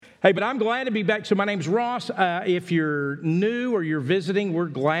Hey, but I'm glad to be back. So my name's Ross. If you're new or you're visiting, we're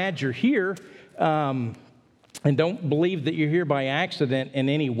glad you're here. And don't believe that you're here by accident in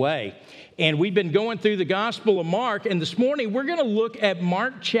any way. And we've been going through the Gospel of Mark, and this morning we're going to look at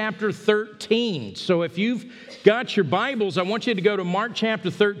Mark chapter 13. So if you've got your Bibles, I want you to go to Mark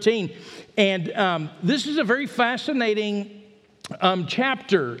chapter 13. And this is a very fascinating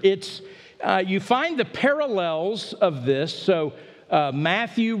chapter. It's you find the parallels of this. So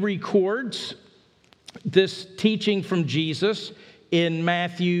Matthew records this teaching from Jesus in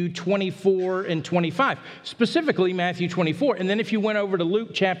Matthew 24 and 25, specifically Matthew 24. And then if you went over to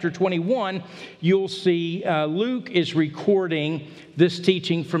Luke chapter 21, you'll see Luke is recording this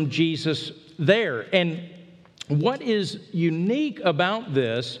teaching from Jesus there. And what is unique about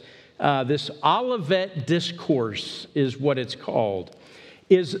this Olivet Discourse is what it's called,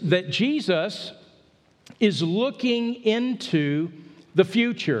 is that Jesus is looking into the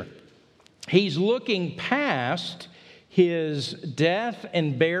future. He's looking past his death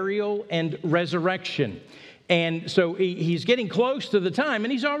and burial and resurrection. And so he's getting close to the time,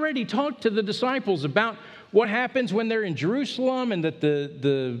 and he's already talked to the disciples about what happens when they're in Jerusalem, and that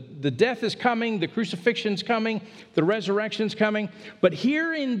the death is coming, the crucifixion's coming, the resurrection's coming. But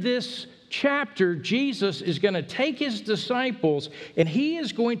here in this chapter, Jesus is going to take his disciples, and he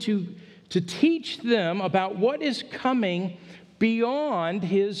is going to teach them about what is coming beyond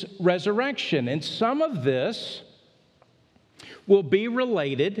his resurrection. And some of this will be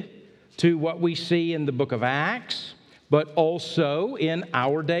related to what we see in the book of Acts, but also in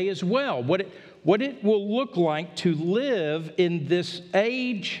our day as well. What it will look like to live in this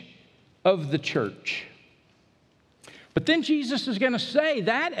age of the church. But then Jesus is going to say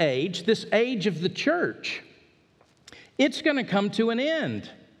that age, this age of the church, it's going to come to an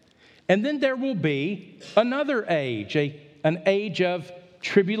end. And then there will be another age, an age of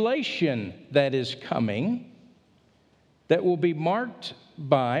tribulation that is coming, that will be marked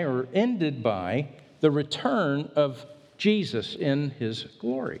by or ended by the return of Jesus in his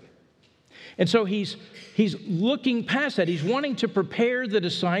glory. And so he's looking past that. He's wanting to prepare the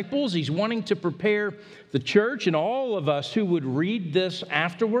disciples. He's wanting to prepare the church and all of us who would read this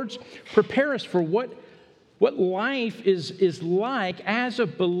afterwards, prepare us for what life is like as a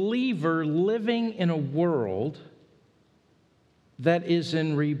believer living in a world that is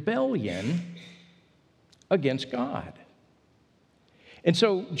in rebellion against God. And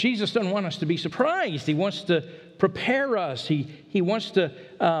so Jesus doesn't want us to be surprised. He wants to prepare us. He wants to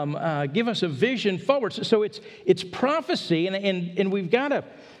give us a vision forward. So it's prophecy, and we've got to,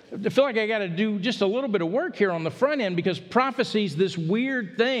 I feel like I got to do just a little bit of work here on the front end, because prophecy is this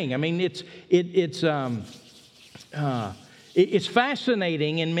weird thing. I mean, it's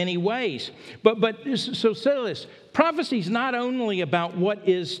fascinating in many ways. But so say this: prophecy is not only about what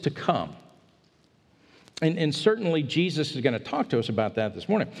is to come. And certainly Jesus is going to talk to us about that this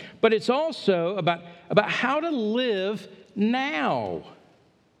morning. But it's also about how to live now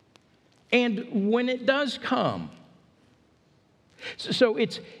and when it does come. So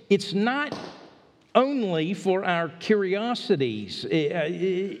it's not only for our curiosities.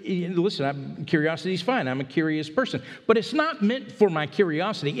 Listen, curiosity is fine. I'm a curious person. But it's not meant for my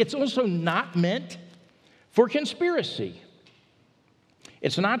curiosity. It's also not meant for conspiracy.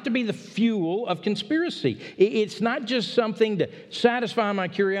 It's not to be the fuel of conspiracy. It's not just something to satisfy my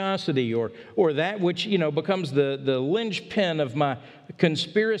curiosity or that which, becomes the linchpin of my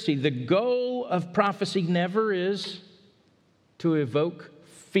conspiracy. The goal of prophecy never is to evoke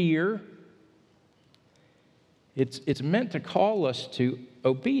fear. It's meant to call us to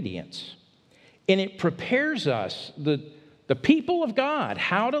obedience. And it prepares us, the people of God,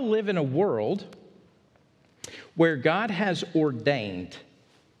 how to live in a world where God has ordained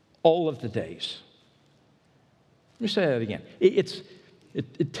all of the days. Let me say that again.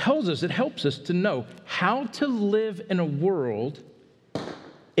 It tells us, it helps us to know how to live in a world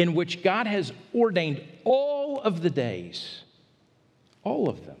in which God has ordained all of the days, all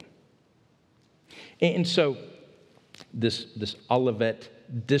of them. And so this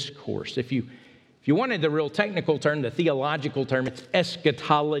Olivet Discourse, if you wanted the real technical term, the theological term, it's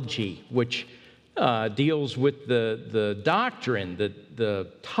eschatology, which deals with the doctrine, the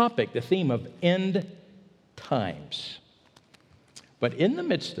topic, the theme of end times. But in the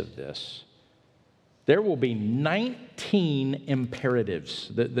midst of this, there will be 19 imperatives.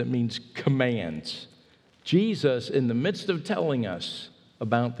 That means commands. Jesus, in the midst of telling us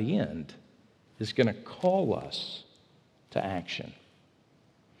about the end, is going to call us to action.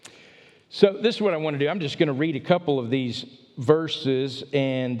 So this is what I want to do. I'm just going to read a couple of these verses,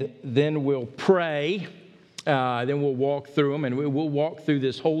 and then we'll pray, Then we'll walk through them, and we'll walk through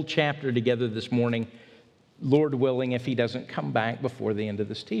this whole chapter together this morning, Lord willing, if he doesn't come back before the end of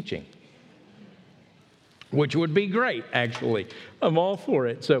this teaching, which would be great, actually. I'm all for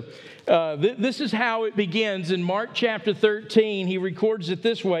it. So this is how it begins. In Mark chapter 13, he records it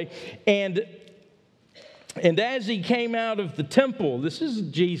this way. And as he came out of the temple, this is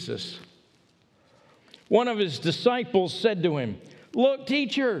Jesus, one of his disciples said to him, "Look,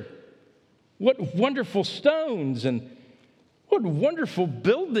 teacher, what wonderful stones and what wonderful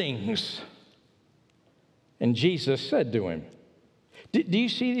buildings." And Jesus said to him, "Do you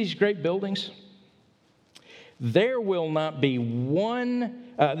see these great buildings? There will not be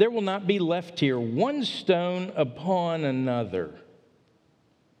left here one stone upon another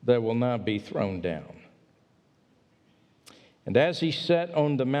that will not be thrown down." And as he sat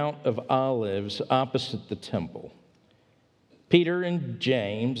on the Mount of Olives opposite the temple, Peter and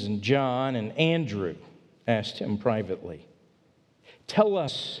James and John and Andrew asked him privately, "Tell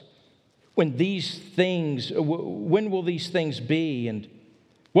us when will these things be, and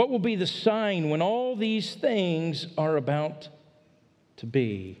what will be the sign when all these things are about to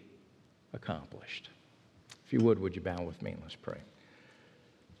be accomplished?" If you would you bow with me and let's pray.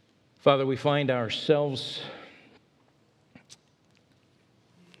 Father, we find ourselves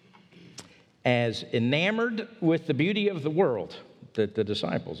as enamored with the beauty of the world that the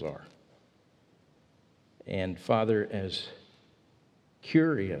disciples are. And Father, as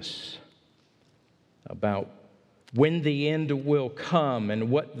curious about when the end will come and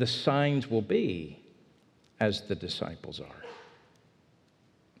what the signs will be as the disciples are.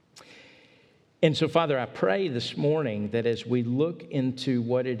 And so, Father, I pray this morning that as we look into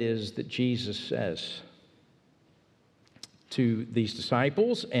what it is that Jesus says to these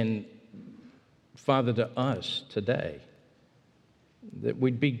disciples and, Father, to us today, that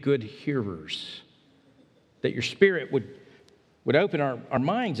we'd be good hearers, that your Spirit would open our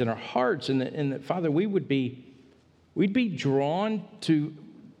minds and our hearts, and that, Father, we'd be drawn to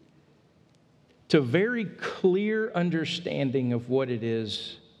very clear understanding of what it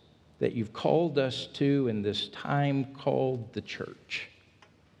is that you've called us to in this time called the church.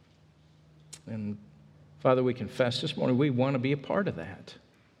 And Father, we confess this morning we want to be a part of that.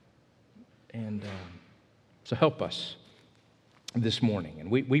 And so help us this morning. And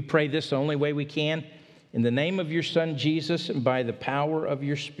we pray this the only way we can, in the name of your Son, Jesus, and by the power of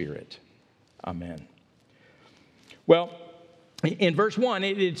your Spirit. Amen. Well, in verse 1,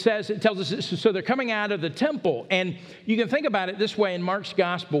 it tells us, so they're coming out of the temple. And you can think about it this way in Mark's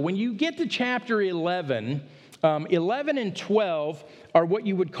gospel. When you get to chapter 11, 11 and 12 are what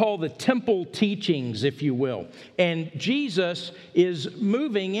you would call the temple teachings, if you will. And Jesus is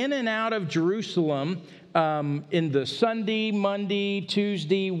moving in and out of Jerusalem in the Sunday, Monday,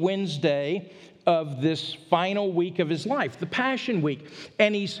 Tuesday, Wednesday of this final week of his life, the Passion Week.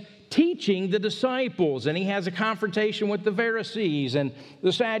 And he's teaching the disciples, and he has a confrontation with the Pharisees and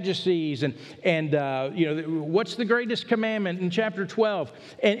the Sadducees, and what's the greatest commandment in chapter 12.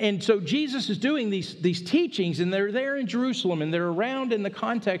 And so Jesus is doing these teachings, and they're there in Jerusalem, and they're around in the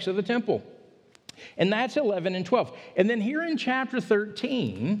context of the temple. And that's 11 and 12. And then here in chapter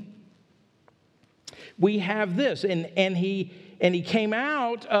 13, we have this, and he came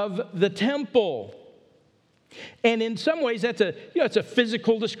out of the temple. And in some ways, it's a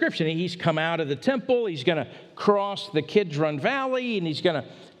physical description. He's come out of the temple. He's going to cross the Kidron Valley, and he's going to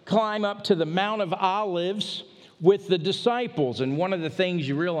climb up to the Mount of Olives with the disciples. And one of the things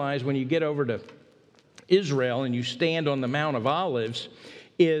you realize when you get over to Israel and you stand on the Mount of Olives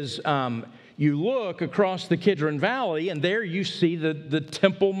is you look across the Kidron Valley, and there you see the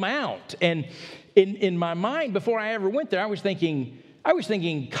Temple Mount. And in my mind, before I ever went there, I was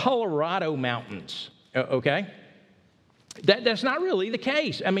thinking Colorado mountains. Okay? That's not really the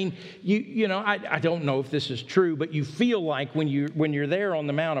case. I mean, I don't know if this is true, but you feel like when you're there on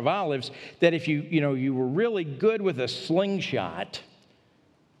the Mount of Olives that if you were really good with a slingshot,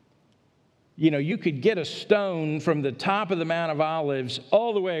 you could get a stone from the top of the Mount of Olives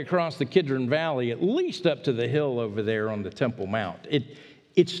all the way across the Kidron Valley, at least up to the hill over there on the Temple Mount.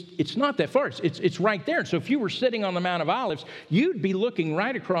 It's not that far. It's right there. So if you were sitting on the Mount of Olives, you'd be looking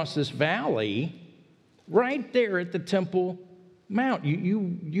right across this valley, right there at the Temple Mount.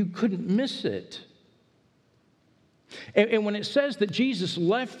 You couldn't miss it. And when it says that Jesus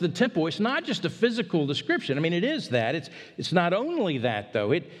left the temple, it's not just a physical description. I mean, it is that. It's not only that,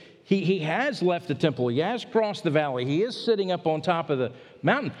 though. He has left the temple. He has crossed the valley. He is sitting up on top of the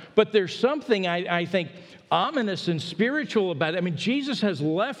mountain. But there's something, I think, ominous and spiritual about it. I mean, Jesus has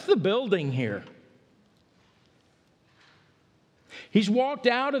left the building here. He's walked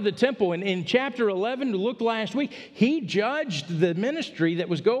out of the temple, and in chapter 11, to look last week, he judged the ministry that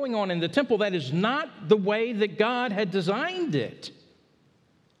was going on in the temple. That is not the way that God had designed it.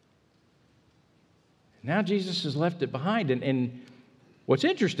 Now Jesus has left it behind. And what's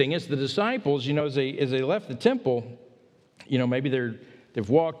interesting is the disciples, as they left the temple, maybe they've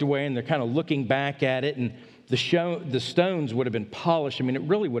walked away and they're kind of looking back at it, and the stones would have been polished. I mean, it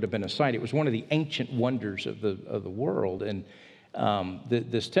really would have been a sight. It was one of the ancient wonders of the world. And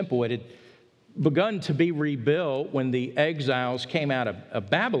this temple, it had begun to be rebuilt when the exiles came out of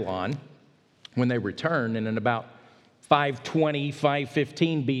Babylon, when they returned, and in about 520,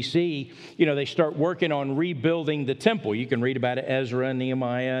 515 BC, they start working on rebuilding the temple. You can read about it, Ezra,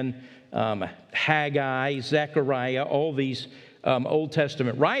 Nehemiah, and Haggai, Zechariah, all these Old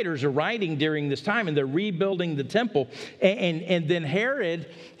Testament writers are writing during this time, and they're rebuilding the temple. And then Herod,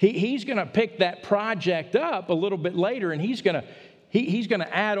 he's going to pick that project up a little bit later, and he's going to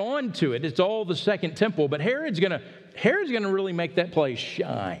add on to it. It's all the second temple, but Herod's going to really make that place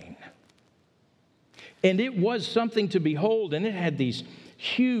shine. And it was something to behold, and it had these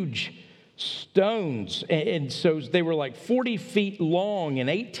huge stones. And so they were like 40 feet long and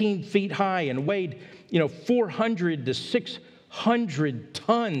 18 feet high and weighed, 400 to 600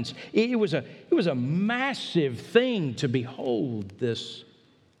 tons. It was a massive thing to behold, this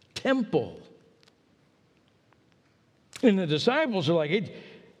temple. And the disciples are like,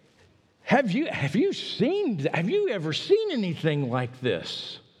 have you ever seen anything like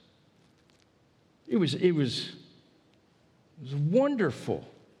this? It was wonderful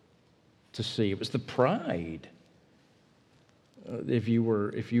to see. It was the pride. If you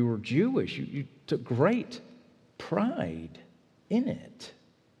were Jewish, you took great pride in it.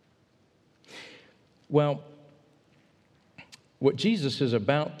 Well, what Jesus is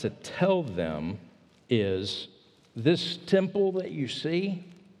about to tell them is this temple that you see,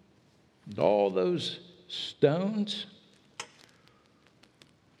 all those stones,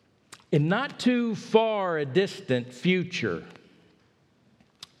 in not too far a distant future,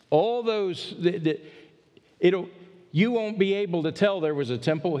 all those, you won't be able to tell there was a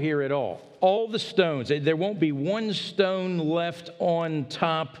temple here at all. All the stones, there won't be one stone left on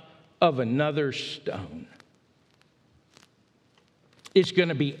top of another stone. It's going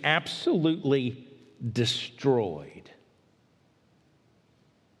to be absolutely destroyed.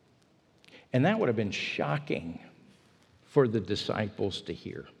 And that would have been shocking for the disciples to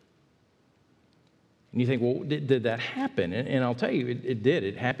hear. And you think, well, did that happen? And I'll tell you, it did.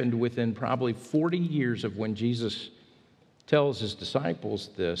 It happened within probably 40 years of when Jesus tells his disciples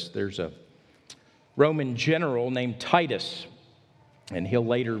this. There's a Roman general named Titus, and he'll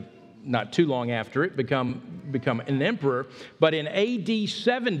later, not too long after it, become an emperor. But in AD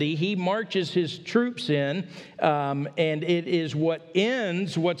 70, he marches his troops in, and it is what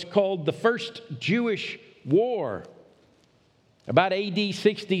ends what's called the First Jewish War. About AD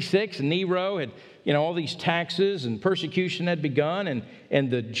 66, Nero had, all these taxes and persecution had begun,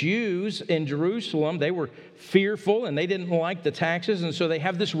 and the Jews in Jerusalem, they were fearful and they didn't like the taxes, and so they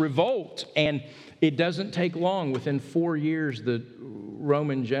have this revolt. And it doesn't take long. Within 4 years, the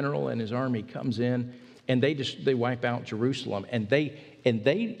Roman general and his army comes in, and they wipe out Jerusalem, and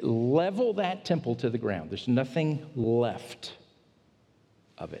they level that temple to the ground. There's nothing left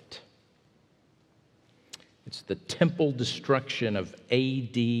of it. It's the temple destruction of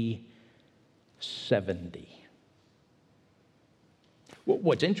AD 70.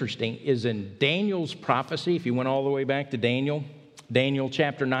 What's interesting is in Daniel's prophecy, if you went all the way back to Daniel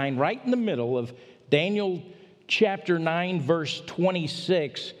chapter 9, right in the middle of Daniel chapter 9, verse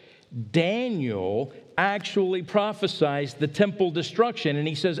 26, Daniel actually prophesies the temple destruction. And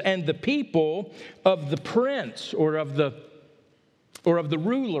he says, and the people of the prince or of the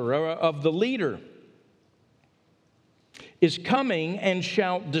ruler or of the leader is coming and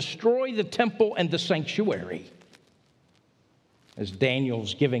shall destroy the temple and the sanctuary. As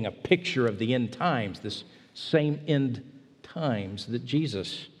Daniel's giving a picture of the end times, this same end times that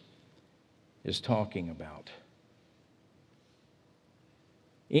Jesus is talking about.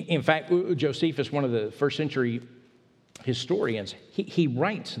 In fact, Josephus, one of the first century historians, he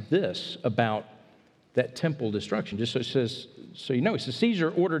writes this about that temple destruction. Just so it says, so you know, it says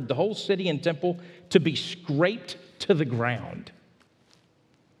Caesar ordered the whole city and temple to be scraped to the ground.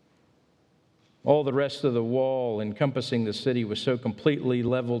 All the rest of the wall encompassing the city was so completely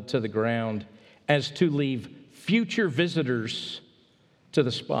leveled to the ground as to leave future visitors to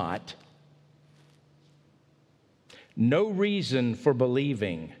the spot no reason for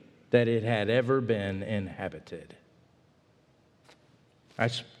believing that it had ever been inhabited.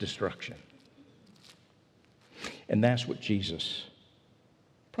 That's destruction. And that's what Jesus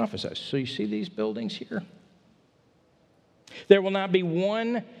prophesies. So you see these buildings here? There will not be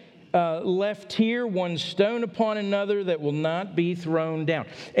one left here, one stone upon another that will not be thrown down.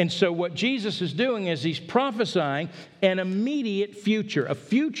 And so what Jesus is doing is he's prophesying an immediate future, a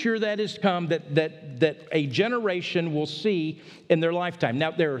future that is come that a generation will see in their lifetime.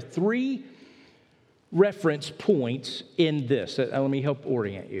 Now, there are 3 reference points in this. Let me help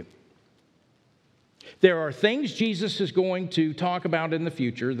orient you. There are things Jesus is going to talk about in the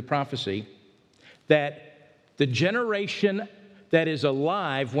future, the prophecy, that the generation that is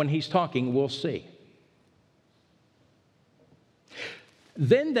alive when he's talking will see.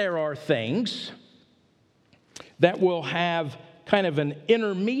 Then there are things that will have kind of an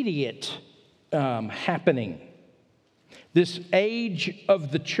intermediate happening. This age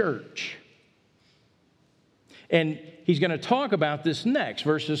of the church. And he's going to talk about this next,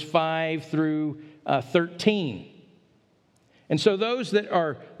 verses 5 through 13. And so those that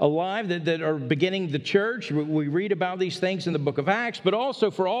are alive, that are beginning the church, we read about these things in the book of Acts, but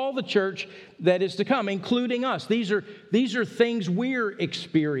also for all the church that is to come, including us. These are things we're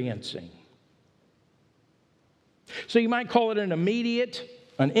experiencing. So you might call it an immediate,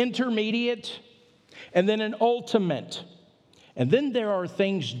 an intermediate, and then an ultimate. And then there are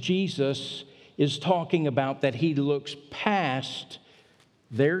things Jesus is talking about that he looks past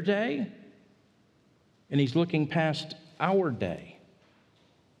their day, and he's looking past our day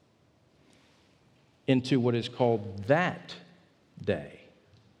into what is called that day,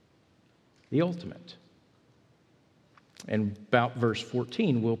 the ultimate. And about verse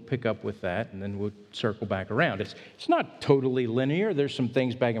 14, we'll pick up with that, and then we'll circle back around. It's not totally linear. There's some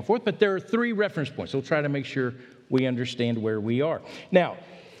things back and forth, but there are 3 reference points. We'll try to make sure we understand where we are. Now,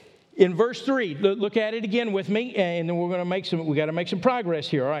 in verse 3, look at it again with me, and then we got to make some progress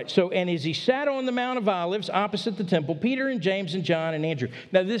here. All right, so, and as he sat on the Mount of Olives opposite the temple, Peter and James and John and Andrew.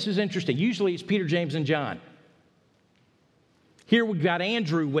 Now, this is interesting. Usually it's Peter, James, and John. Here we've got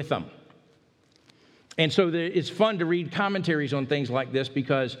Andrew with them. And so it's fun to read commentaries on things like this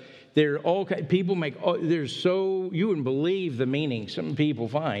because they're all, people make, there's so, you wouldn't believe the meaning some people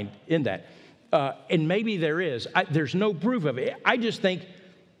find in that. And maybe there is. There's no proof of it. I just think,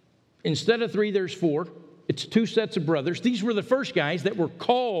 instead of 3, there's 4. It's 2 sets of brothers. These were the first guys that were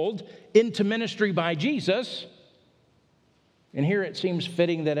called into ministry by Jesus. And here it seems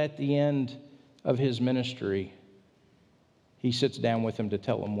fitting that at the end of his ministry, he sits down with them to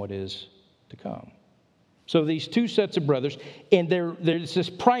tell them what is to come. So these 2 sets of brothers, and there's this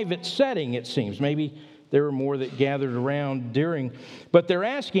private setting, it seems. Maybe there were more that gathered around during. But they're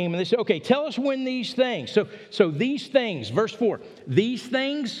asking him, and they say, okay, tell us when these things. So these things, verse 4, these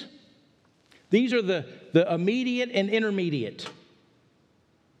things, these are the immediate and intermediate.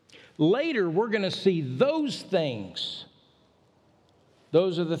 Later, we're going to see those things.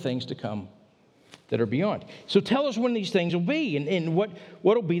 Those are the things to come that are beyond. So tell us when these things will be and what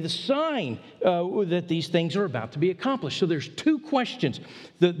will be the sign that these things are about to be accomplished. So there's 2 questions.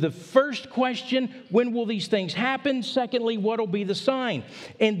 The first question, when will these things happen? Secondly, what will be the sign?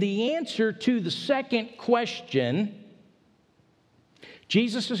 And the answer to the second question,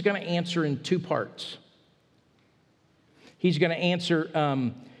 Jesus is going to answer in 2 parts. He's going to answer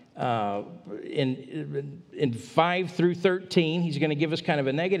in 5 through 13. He's going to give us kind of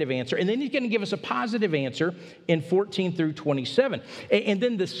a negative answer. And then he's going to give us a positive answer in 14 through 27. And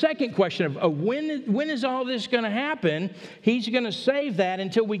then the second question of when is all this going to happen, he's going to save that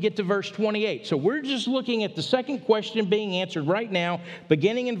until we get to verse 28. So we're just looking at the second question being answered right now,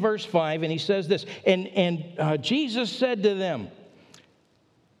 beginning in verse 5. And he says this, and Jesus said to them,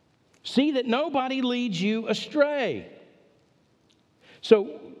 see that nobody leads you astray.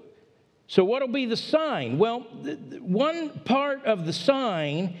 So what will be the sign? Well, one part of the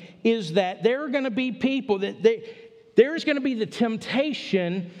sign is that there are going to be people there's going to be the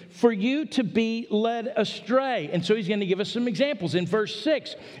temptation for you to be led astray. And so he's going to give us some examples. In verse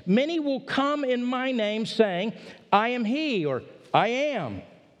 6, many will come in my name saying, I am he, or I am.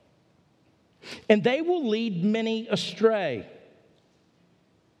 And they will lead many astray.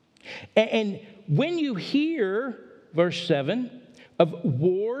 And when you hear, verse 7, of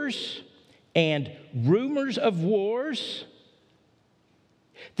wars and rumors of wars,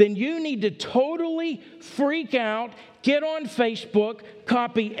 then you need to totally freak out, get on Facebook,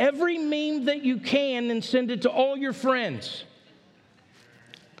 copy every meme that you can, and send it to all your friends.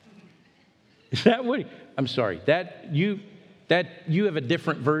 Is that what? I'm sorry. That you have a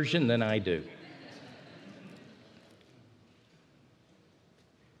different version than I do.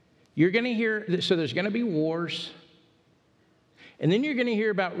 You're going to hear, so there's going to be wars. And then you're going to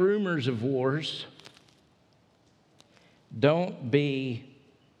hear about rumors of wars. Don't be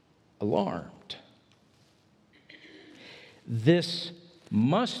alarmed. This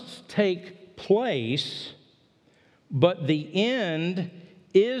must take place, but the end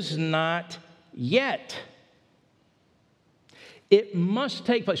is not yet. It must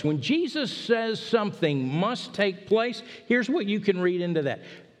take place. When Jesus says something must take place, here's what you can read into that.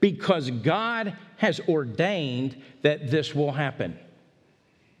 Because God has ordained that this will happen.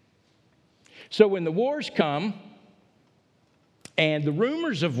 So when the wars come, and the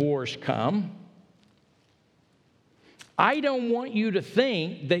rumors of wars come, I don't want you to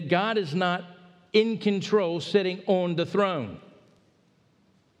think that God is not in control, sitting on the throne.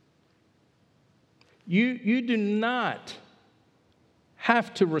 You do not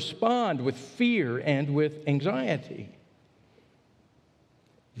have to respond with fear and with anxiety.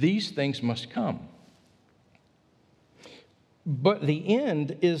 These things must come. But the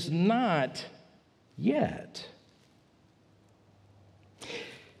end is not yet.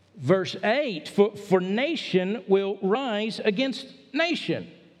 Verse 8, for nation will rise against nation,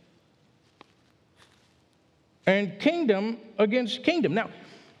 and kingdom against kingdom. Now,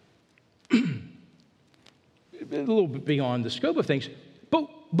 a little bit beyond the scope of things, but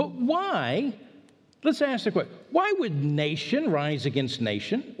why? Let's ask the question. Why would nation rise against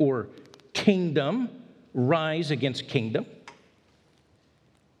nation, or kingdom rise against kingdom?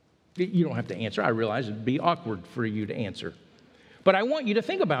 You don't have to answer. I realize it'd be awkward for you to answer. But I want you to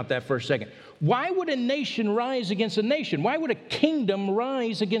think about that for a second. Why would a nation rise against a nation? Why would a kingdom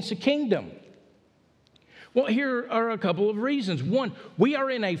rise against a kingdom? Well, here are a couple of reasons. One, we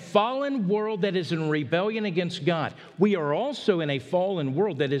are in a fallen world that is in rebellion against God. We are also in a fallen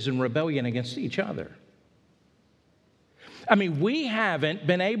world that is in rebellion against each other. I mean, we haven't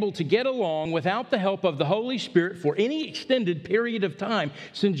been able to get along without the help of the Holy Spirit for any extended period of time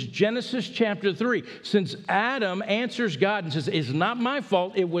since Genesis chapter 3, since Adam answers God and says, "It's not my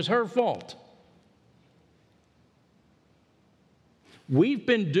fault, it was her fault." We've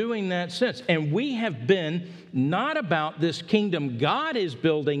been doing that since, and we have been not about this kingdom God is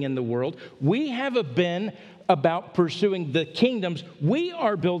building in the world. We have been about pursuing the kingdoms we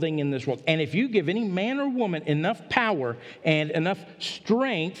are building in this world. And if you give any man or woman enough power and enough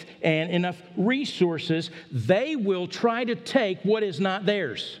strength and enough resources, they will try to take what is not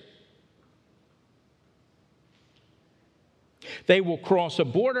theirs. They will cross a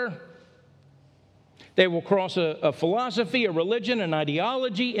border. They will cross a philosophy, a religion, an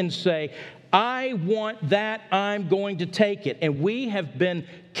ideology, and say, "I want that, I'm going to take it." And we have been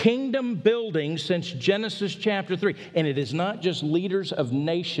kingdom building since Genesis chapter 3. And it is not just leaders of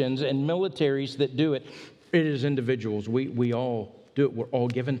nations and militaries that do it. It is individuals. We all do it. We're all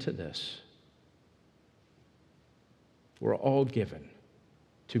given to this. We're all given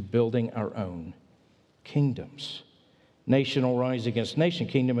to building our own kingdoms. Nation will rise against nation,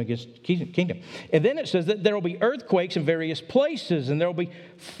 kingdom against kingdom. And then it says that there will be earthquakes in various places, and there will be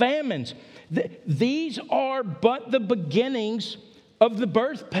famines. These are but the beginnings of the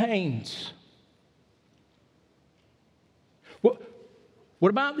birth pains. What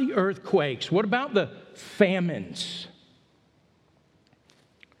about the earthquakes? What about the famines?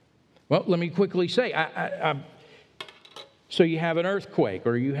 Well, let me quickly say, so you have an earthquake,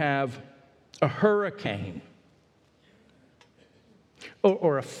 or you have a hurricane,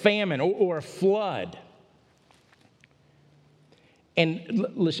 or a famine, or a flood. And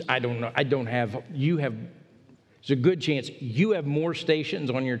listen, I don't know, there's a good chance you have more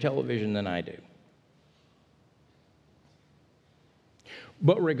stations on your television than I do.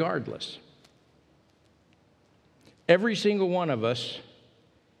 But regardless, every single one of us,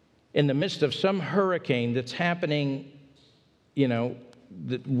 in the midst of some hurricane that's happening,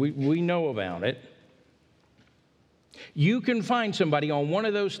 that we know about it, you can find somebody on one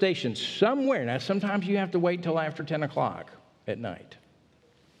of those stations somewhere. Now, sometimes you have to wait till after 10 o'clock at night.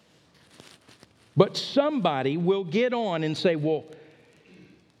 But somebody will get on and say, "Well,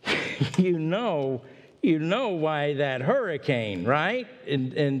 you know why that hurricane, right?"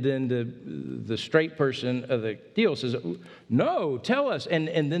 And then the straight person of the deal says, "No, tell us." And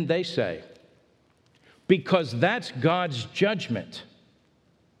then they say, "Because that's God's judgment."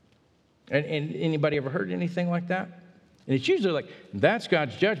 And anybody ever heard anything like that? And it's usually like, "That's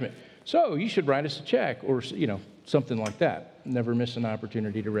God's judgment, so you should write us a check," or something like that. Never miss an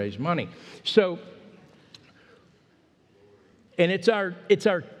opportunity to raise money. So, and it's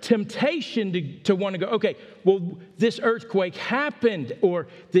our temptation to want to go, okay, well, this earthquake happened, or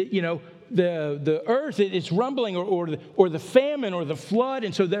the earth, it's rumbling, or the famine, or the flood.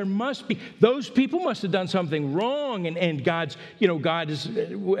 And so there must be, those people must have done something wrong. And God had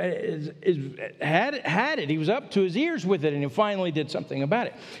it. He was up to his ears with it, and he finally did something about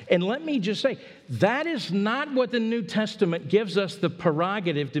it. And let me just say, that is not what the New Testament gives us the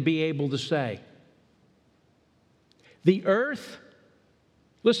prerogative to be able to say. The earth,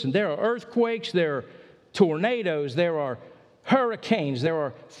 listen, there are earthquakes, there are tornadoes, there are hurricanes, there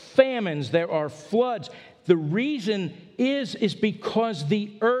are famines, there are floods. The reason is because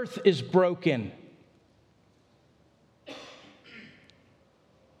the earth is broken.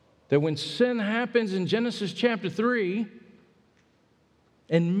 That when sin happens in Genesis chapter 3,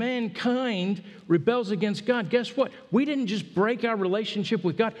 and mankind rebels against God, guess what? We didn't just break our relationship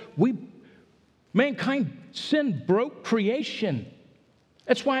with God. Sin broke creation.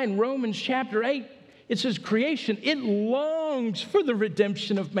 That's why in Romans chapter 8, it says creation, it longs for the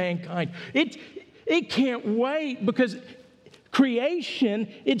redemption of mankind. It can't wait because creation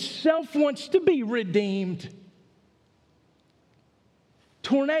itself wants to be redeemed.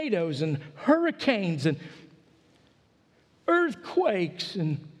 Tornadoes and hurricanes and earthquakes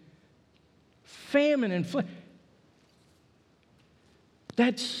and famine and flood.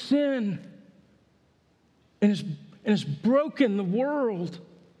 That's sin. And it's broken the world.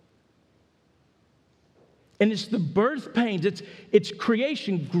 And it's the birth pains. It's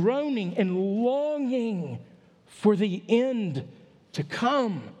creation groaning and longing for the end to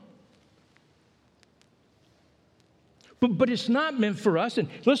come. But it's not meant for us. And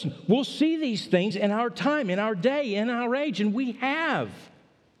listen, we'll see these things in our time, in our day, in our age, and we have.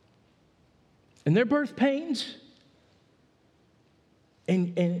 And they're birth pains.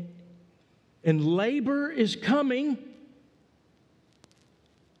 And labor is coming.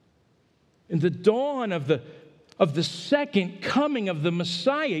 And the dawn of the second coming of the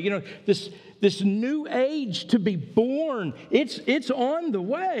Messiah, this new age to be born, it's on the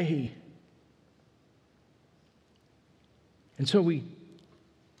way. And so we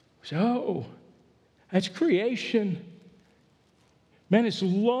say, oh, that's creation. Man, it's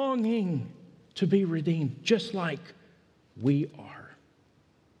longing to be redeemed, just like we are.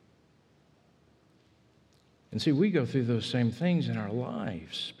 And see, we go through those same things in our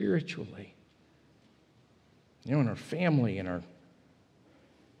lives spiritually. In our family, in our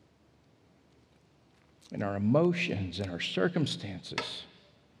emotions, in our circumstances,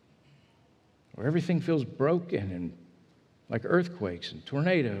 where everything feels broken and like earthquakes and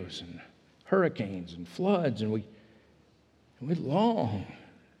tornadoes and hurricanes and floods, and we long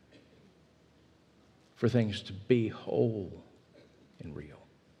for things to be whole and real.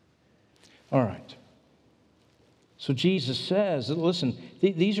 All right. So Jesus says, listen,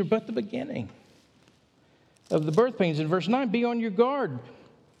 these are but the beginning of the birth pains. In verse 9, be on your guard.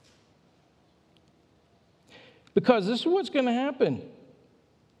 Because this is what's going to happen.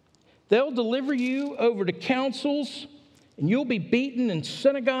 They'll deliver you over to councils, and you'll be beaten in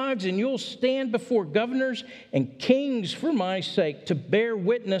synagogues, and you'll stand before governors and kings for my sake to bear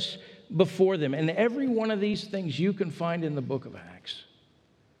witness before them. And every one of these things you can find in the book of Acts.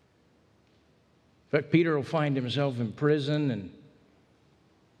 In fact, Peter will find himself in prison, and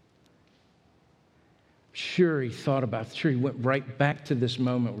sure he went right back to this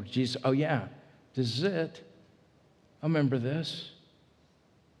moment where Jesus, oh yeah, this is it. I remember this.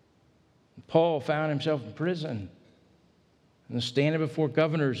 And Paul found himself in prison, and then standing before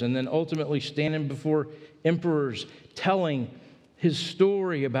governors, and then ultimately standing before emperors, telling his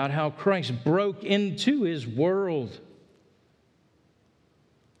story about how Christ broke into his world.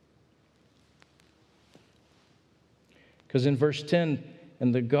 Because in verse 10,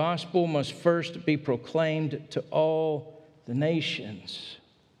 and the gospel must first be proclaimed to all the nations.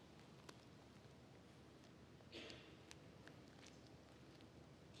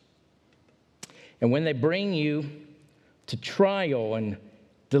 And when they bring you to trial and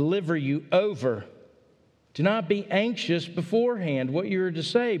deliver you over, do not be anxious beforehand what you are to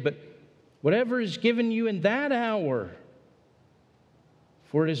say, but whatever is given you in that hour.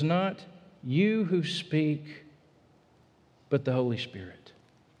 For it is not you who speak, but the Holy Spirit.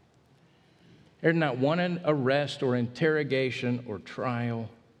 There's not one arrest or interrogation or trial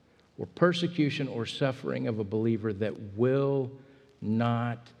or persecution or suffering of a believer that will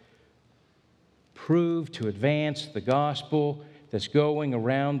not prove to advance the gospel that's going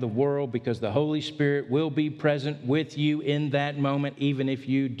around the world, because the Holy Spirit will be present with you in that moment, even if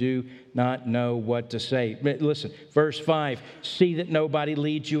you do not know what to say. Listen, verse 5, see that nobody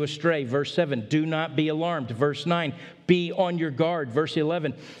leads you astray. Verse 7, do not be alarmed. Verse 9, be on your guard. Verse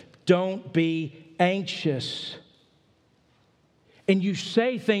 11, don't be anxious. And you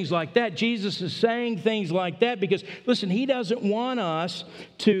say things like that. Jesus is saying things like that because, listen, he doesn't want us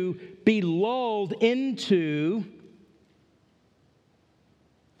to be lulled into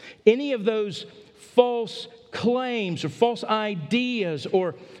any of those false claims or false ideas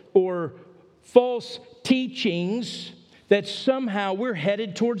or false teachings that somehow we're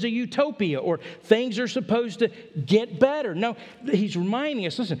headed towards a utopia or things are supposed to get better. No, he's reminding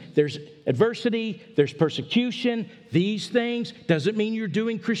us, listen, there's adversity, there's persecution, these things. Doesn't mean you're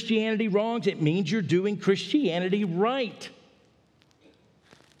doing Christianity wrong. It means you're doing Christianity right.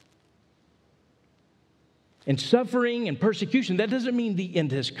 And suffering and persecution, that doesn't mean the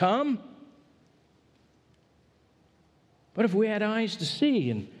end has come. But if we had eyes to see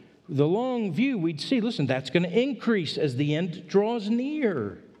and the long view, we'd see, listen, that's going to increase as the end draws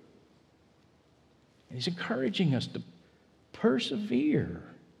near. And he's encouraging us to persevere.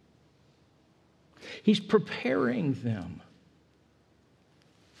 He's preparing them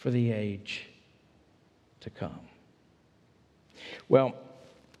for the age to come. Well,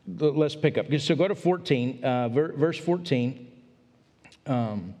 let's pick up. So go to 14, verse 14.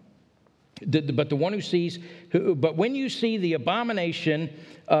 But the one who sees, but when you see the abomination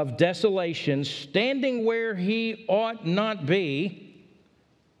of desolation standing where he ought not be,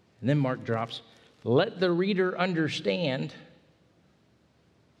 and then Mark drops, let the reader understand.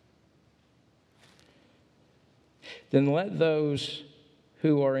 Then let those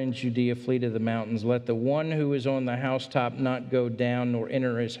who are in Judea flee to the mountains. Let the one who is on the housetop not go down nor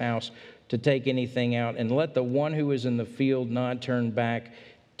enter his house to take anything out. And let the one who is in the field not turn back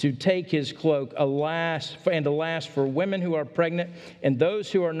to take his cloak. Alas, for women who are pregnant and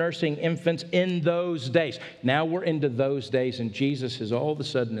those who are nursing infants in those days. Now we're into those days, and Jesus is all of a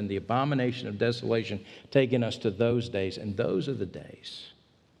sudden in the abomination of desolation taking us to those days. And those are the days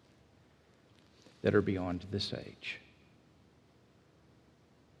that are beyond this age.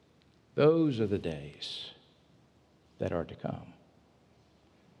 Those are the days that are to come.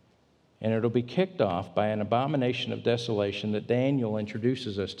 And it'll be kicked off by an abomination of desolation that Daniel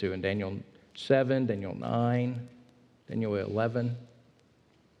introduces us to in Daniel 7, Daniel 9, Daniel 11.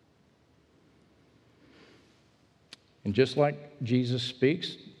 And just like Jesus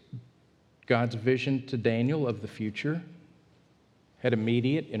speaks, God's vision to Daniel of the future had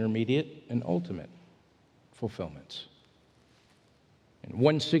immediate, intermediate, and ultimate fulfillments. In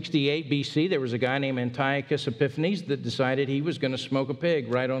 168 BC, there was a guy named Antiochus Epiphanes that decided he was going to smoke a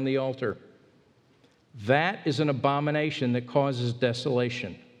pig right on the altar. That is an abomination that causes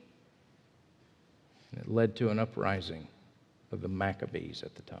desolation. And it led to an uprising of the Maccabees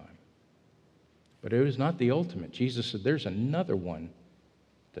at the time. But it was not the ultimate. Jesus said there's another one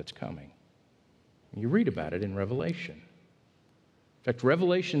that's coming. You read about it in Revelation. In fact,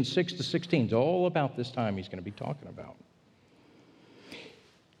 Revelation 6 to 16 is all about this time he's going to be talking about.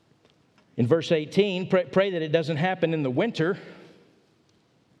 In verse 18, pray that it doesn't happen in the winter.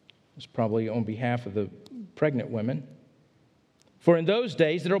 It's probably on behalf of the pregnant women. For in those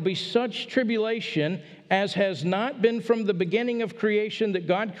days there will be such tribulation as has not been from the beginning of creation that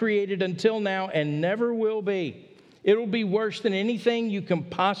God created until now and never will be. It will be worse than anything you can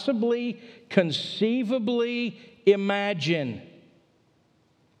possibly, conceivably imagine.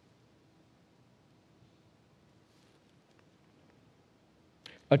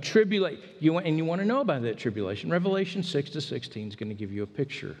 A tribulation, and you want to know about that tribulation. Revelation 6 to 16 is going to give you a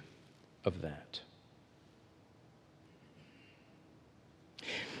picture of that.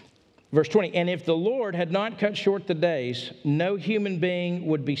 Verse 20, and if the Lord had not cut short the days, no human being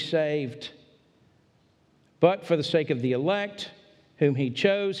would be saved. But for the sake of the elect, whom he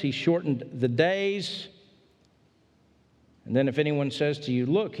chose, he shortened the days. And then if anyone says to you,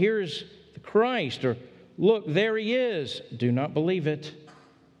 look, here's the Christ, or look, there he is, do not believe it.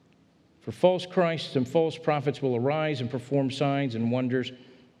 For false Christs and false prophets will arise and perform signs and wonders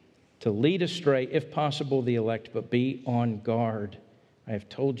to lead astray, if possible, the elect. But be on guard. I have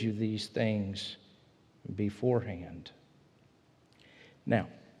told you these things beforehand. Now,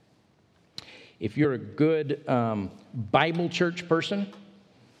 if you're a good Bible church person,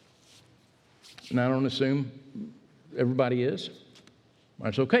 and I don't assume everybody is,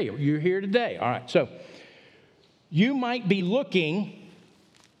 that's okay. You're here today. All right, so you might be looking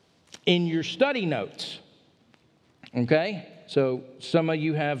in your study notes, okay? So some of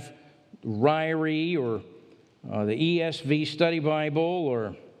you have Ryrie or the ESV Study Bible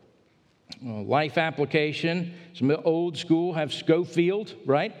or Life Application. Some old school have Schofield,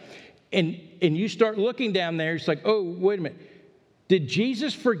 right? And you start looking down there, it's like, oh, wait a minute. Did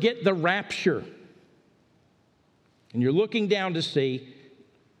Jesus forget the rapture? And you're looking down to see,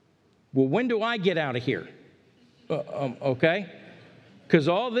 well, when do I get out of here? Okay? because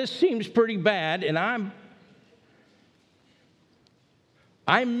all this seems pretty bad, and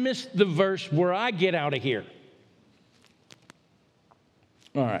I missed the verse where I get out of here.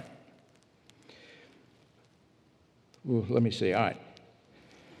 All right. Ooh, let me see. All right.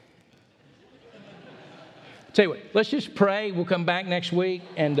 Tell you what, let's just pray. We'll come back next week.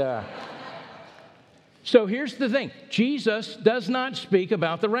 And so here's the thing. Jesus does not speak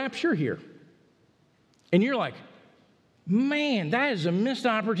about the rapture here. And you're like, man, that is a missed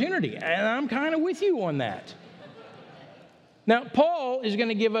opportunity. And I'm kind of with you on that. Now, Paul is going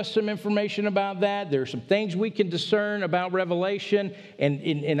to give us some information about that. There are some things we can discern about Revelation,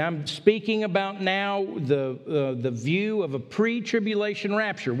 and I'm speaking about now the view of a pre-tribulation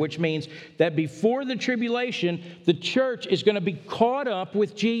rapture, which means that before the tribulation, the church is going to be caught up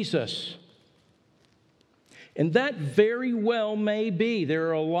with Jesus. And that very well may be. There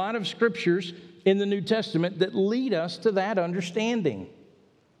are a lot of scriptures in the New Testament that lead us to that understanding.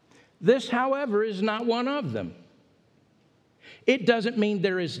 This, however, is not one of them. It doesn't mean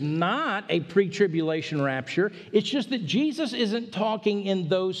there is not a pre-tribulation rapture. It's just that Jesus isn't talking in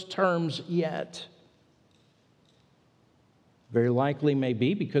those terms yet. Very likely may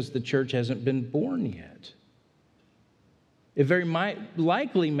be because the church hasn't been born yet. It very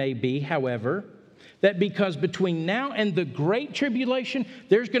likely may be, however, that because between now and the Great Tribulation,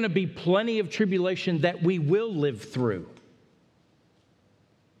 there's going to be plenty of tribulation that we will live through.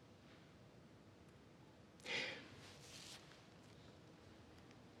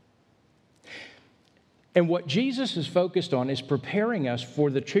 And what Jesus is focused on is preparing us for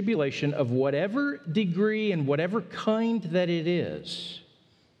the tribulation of whatever degree and whatever kind that it is,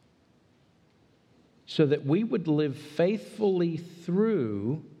 so that we would live faithfully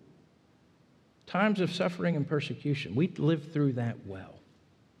through times of suffering and persecution. We'd live through that well.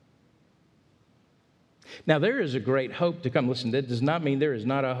 Now, there is a great hope to come. Listen, that does not mean there is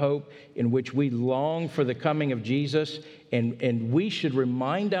not a hope in which we long for the coming of Jesus, and we should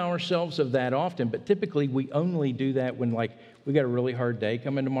remind ourselves of that often, but typically we only do that when, like, we got a really hard day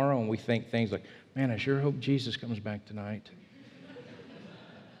coming tomorrow, and we think things like, man, I sure hope Jesus comes back tonight.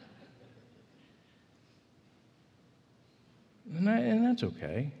 And that's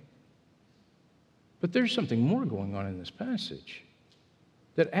okay. But there's something more going on in this passage.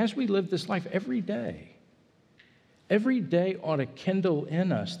 That as we live this life every day ought to kindle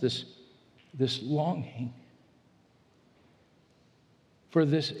in us this longing for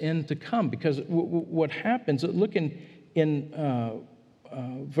this end to come. Because what happens, look in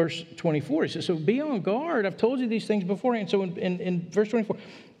verse 24, it says, so be on guard. I've told you these things beforehand. So in verse 24,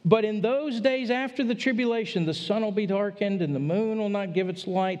 but in those days after the tribulation, the sun will be darkened, and the moon will not give its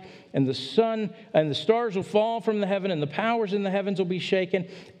light, and the sun and the stars will fall from the heaven, and the powers in the heavens will be shaken.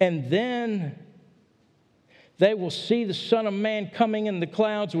 And then they will see the Son of Man coming in the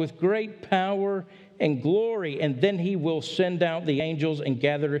clouds with great power and glory. And then he will send out the angels and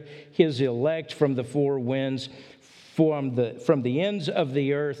gather his elect from the four winds, from the ends of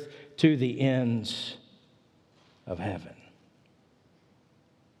the earth to the ends of heaven.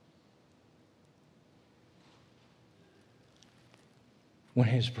 When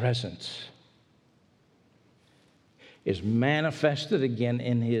his presence is manifested again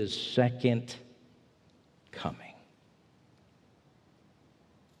in his second coming.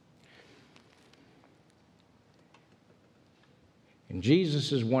 And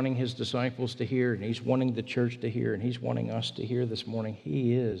Jesus is wanting his disciples to hear, and he's wanting the church to hear, and he's wanting us to hear this morning.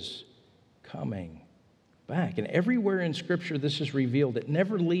 He is coming back. And everywhere in Scripture this is revealed, it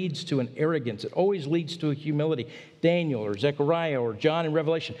never leads to an arrogance. It always leads to a humility. Daniel or Zechariah or John in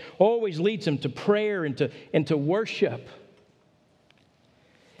Revelation always leads them to prayer and to worship.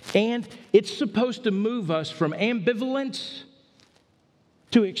 And it's supposed to move us from ambivalence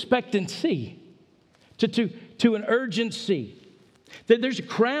to expectancy, to an urgency. There's a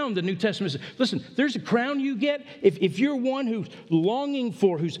crown, the New Testament says. Listen, there's a crown you get if you're one who's longing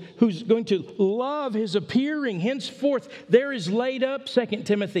for, who's going to love his appearing. Henceforth, there is laid up, 2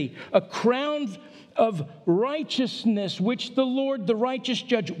 Timothy, a crown of righteousness, which the Lord, the righteous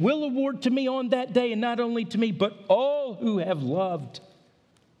judge, will award to me on that day, and not only to me, but all who have loved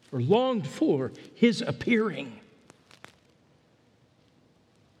or longed for his appearing.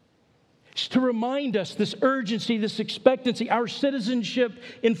 It's to remind us this urgency, this expectancy. Our citizenship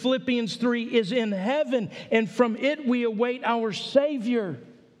in Philippians 3 is in heaven, and from it we await our Savior.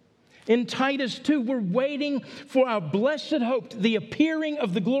 In Titus 2, we're waiting for our blessed hope, the appearing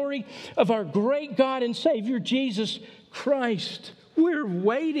of the glory of our great God and Savior, Jesus Christ. We're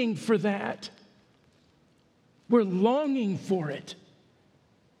waiting for that. We're longing for it.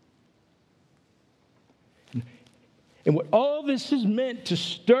 And what all this is meant to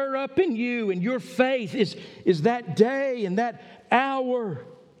stir up in you and your faith is that day and that hour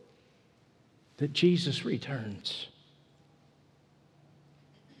that Jesus returns,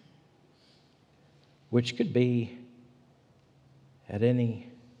 which could be at any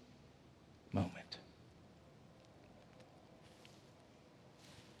moment.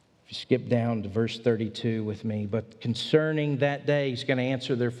 If you skip down to verse 32 with me, but concerning that day, he's going to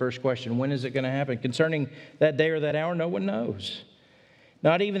answer their first question. When is it going to happen? Concerning that day or that hour, no one knows.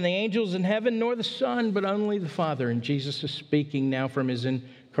 Not even the angels in heaven, nor the Son, but only the Father. And Jesus is speaking now from his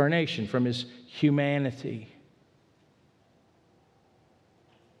incarnation, from his humanity.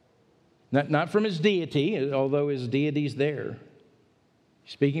 Not from his deity, although his deity's there.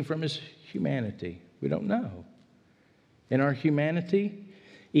 He's speaking from his humanity. We don't know. In our humanity,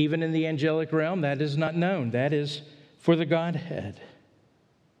 even in the angelic realm, that is not known. That is for the Godhead.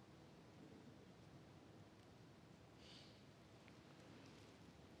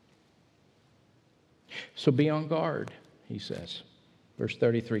 So be on guard, he says. Verse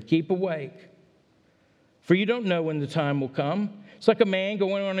 33, keep awake, for you don't know when the time will come. It's like a man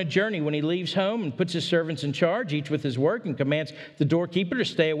going on a journey when he leaves home and puts his servants in charge, each with his work, and commands the doorkeeper to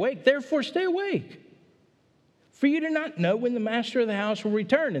stay awake. Therefore, stay awake. For you do not know when the master of the house will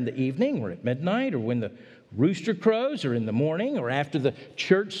return, in the evening or at midnight, or when the rooster crows, or in the morning, or after the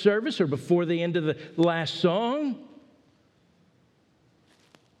church service, or before the end of the last song.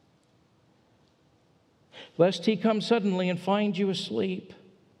 Lest he come suddenly and find you asleep.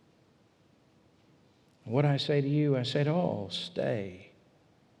 What I say to you, I say to all, stay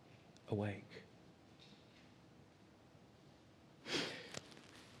awake.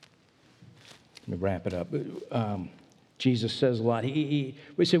 Let me wrap it up. Jesus says a lot. We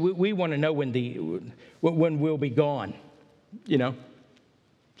say we want to know when we'll be gone. You know,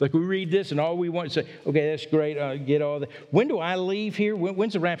 like we read this and all we want to say, okay, that's great. Get all that. When do I leave here?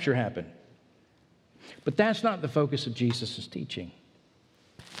 When's the rapture happen? But that's not the focus of Jesus' teaching.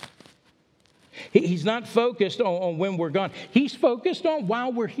 He's not focused on when we're gone. He's focused on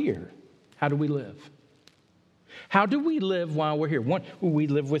while we're here. How do we live? How do we live while we're here? One, we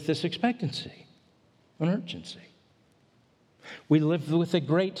live with this expectancy, an urgency. We live with a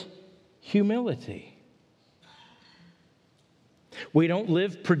great humility. We don't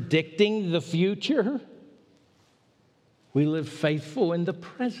live predicting the future. We live faithful in the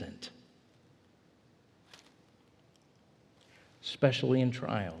present, especially in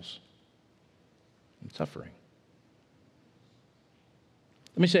trials and suffering.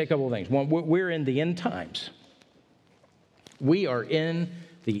 Let me say a couple of things. One, we're in the end times. We are in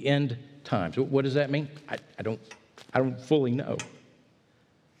the end times. What does that mean? I don't fully know.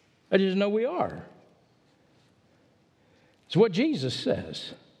 I just know we are. It's what Jesus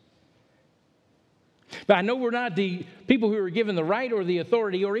says. But I know we're not the people who are given the right or the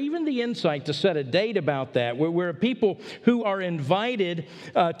authority or even the insight to set a date about that. We're people who are invited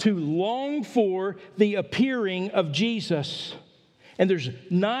to long for the appearing of Jesus. And there's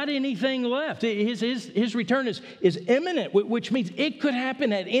not anything left. His return is imminent, which means it could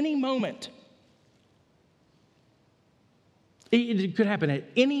happen at any moment. It could happen at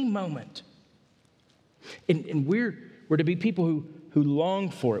any moment. And we're to be people who long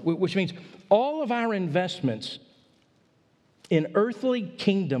for it, which means all of our investments in earthly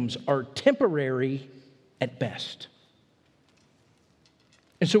kingdoms are temporary at best.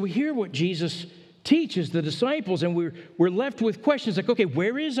 And so we hear what Jesus teaches the disciples, and we're left with questions like, okay,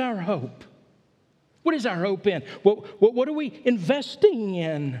 where is our hope? What is our hope in? What are we investing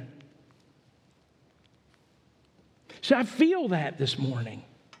in? So I feel that this morning.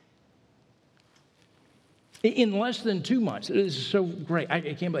 In less than 2 months, this is so great. I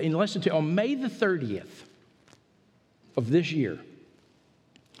can't believe, in less than 2, on May the 30th of this year,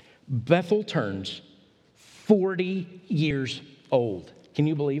 Bethel turns 40 years old. Can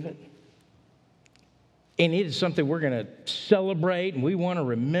you believe it? And it is something we're going to celebrate, and we want to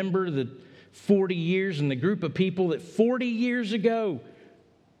remember the 40 years and the group of people that 40 years ago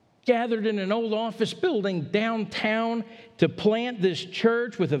gathered in an old office building downtown to plant this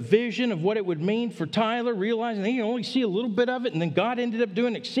church with a vision of what it would mean for Tyler, realizing they could only see a little bit of it, and then God ended up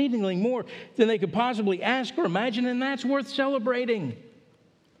doing exceedingly more than they could possibly ask or imagine, and that's worth celebrating.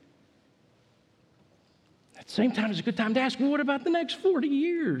 At the same time, it's a good time to ask, well, what about the next 40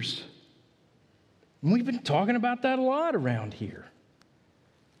 years? And we've been talking about that a lot around here.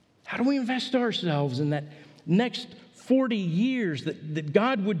 How do we invest ourselves in that next 40 years that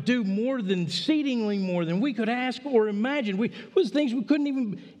God would do more than, exceedingly more than we could ask or imagine? Was things we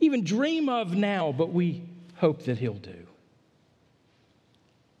couldn't even dream of now, but we hope that He'll do.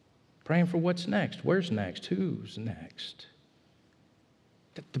 Praying for what's next. Where's next? Who's next?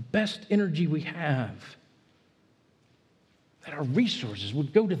 That the best energy we have, that our resources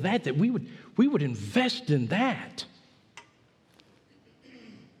would go to that we would invest in that.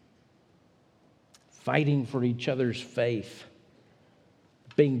 Fighting for each other's faith.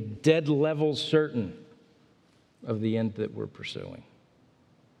 Being dead level certain of the end that we're pursuing.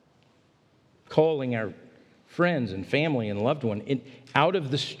 Calling our friends and family and loved one out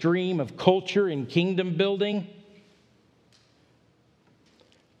of the stream of culture and kingdom building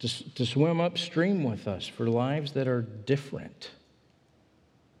to swim upstream with us for lives that are different.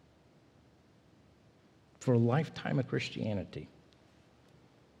 For a lifetime of Christianity.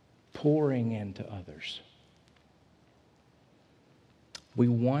 Pouring into others. We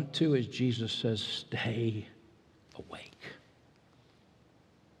want to, as Jesus says, stay awake.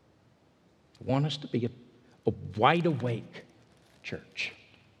 I want us to be a wide awake church,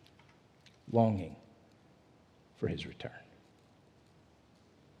 longing for His return.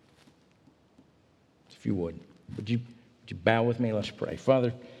 If you would you bow with me? Let's pray.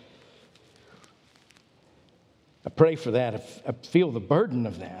 Father, I pray for that. I feel the burden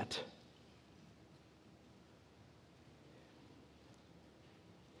of that.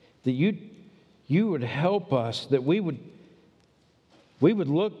 That you would help us, that we would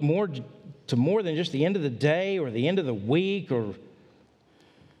look more than just the end of the day or the end of the week or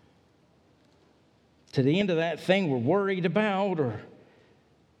to the end of that thing we're worried about, or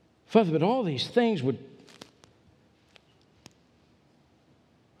Father, but all these things would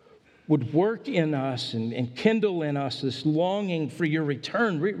work in us and kindle in us this longing for your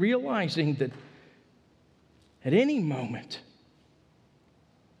return, realizing that at any moment,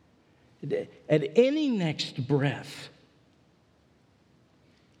 at any next breath,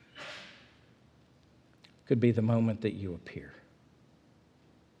 could be the moment that you appear.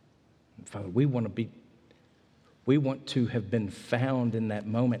 And Father, we want to have been found in that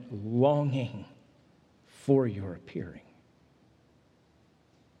moment, longing for your appearing.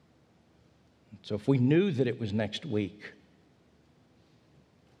 So if we knew that it was next week,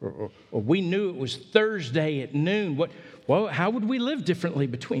 or we knew it was Thursday at noon, how would we live differently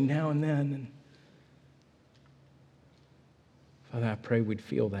between now and then? And Father, I pray we'd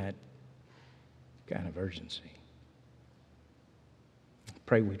feel that kind of urgency. I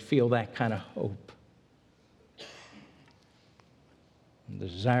pray we'd feel that kind of hope. And the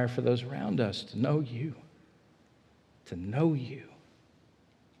desire for those around us to know you. To know you.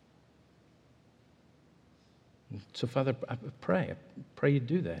 So, Father, I pray you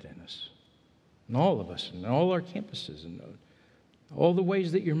do that in us, in all of us, in all our campuses, and all the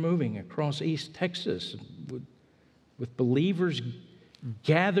ways that you're moving across East Texas with believers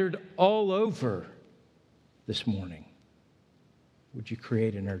gathered all over this morning. Would you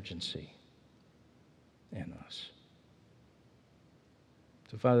create an urgency in us?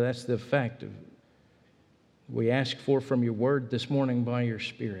 So, Father, that's the effect of we ask for from your word this morning by your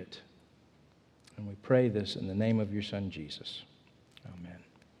Spirit. And we pray this in the name of your Son, Jesus.